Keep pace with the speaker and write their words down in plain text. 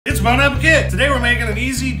Bon Appetit. Today we're making an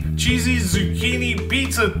easy, cheesy zucchini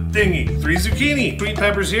pizza thingy. 3 zucchini, sweet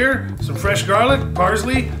peppers here, some fresh garlic,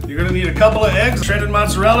 parsley. You're gonna need a couple of eggs, shredded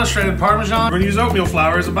mozzarella, shredded Parmesan. We're gonna use oatmeal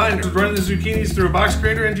flour as a binder. Run the zucchinis through a box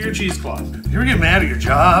grater into your cheesecloth. You ever get mad at your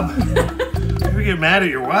job? You ever get mad at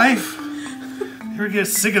your wife? You ever get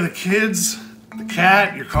sick of the kids, the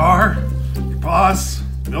cat, your car, your boss,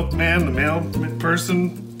 milkman, the mail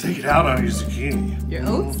person? Take it out on your zucchini. Your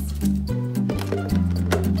oats?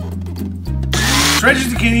 Shred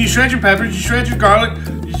your zucchini, you shred your peppers, you shred your garlic,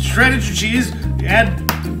 you shredded your cheese, you add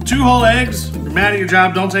 2 whole eggs. You're mad at your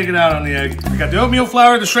job, don't take it out on the egg. We got the oatmeal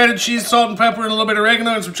flour, the shredded cheese, salt and pepper, and a little bit of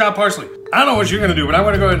oregano and some chopped parsley. I don't know what you're gonna do, but I'm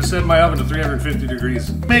gonna go ahead and set my oven to 350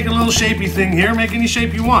 degrees. Make a little shapey thing here, make any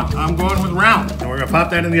shape you want. I'm going with round. And we're gonna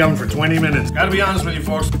pop that in the oven for 20 minutes. Gotta be honest with you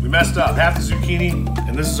folks, we messed up. Half the zucchini,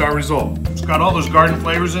 and this is our result. It's got all those garden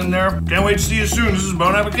flavors in there. Can't wait to see you soon. This is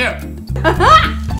Bon Appetit.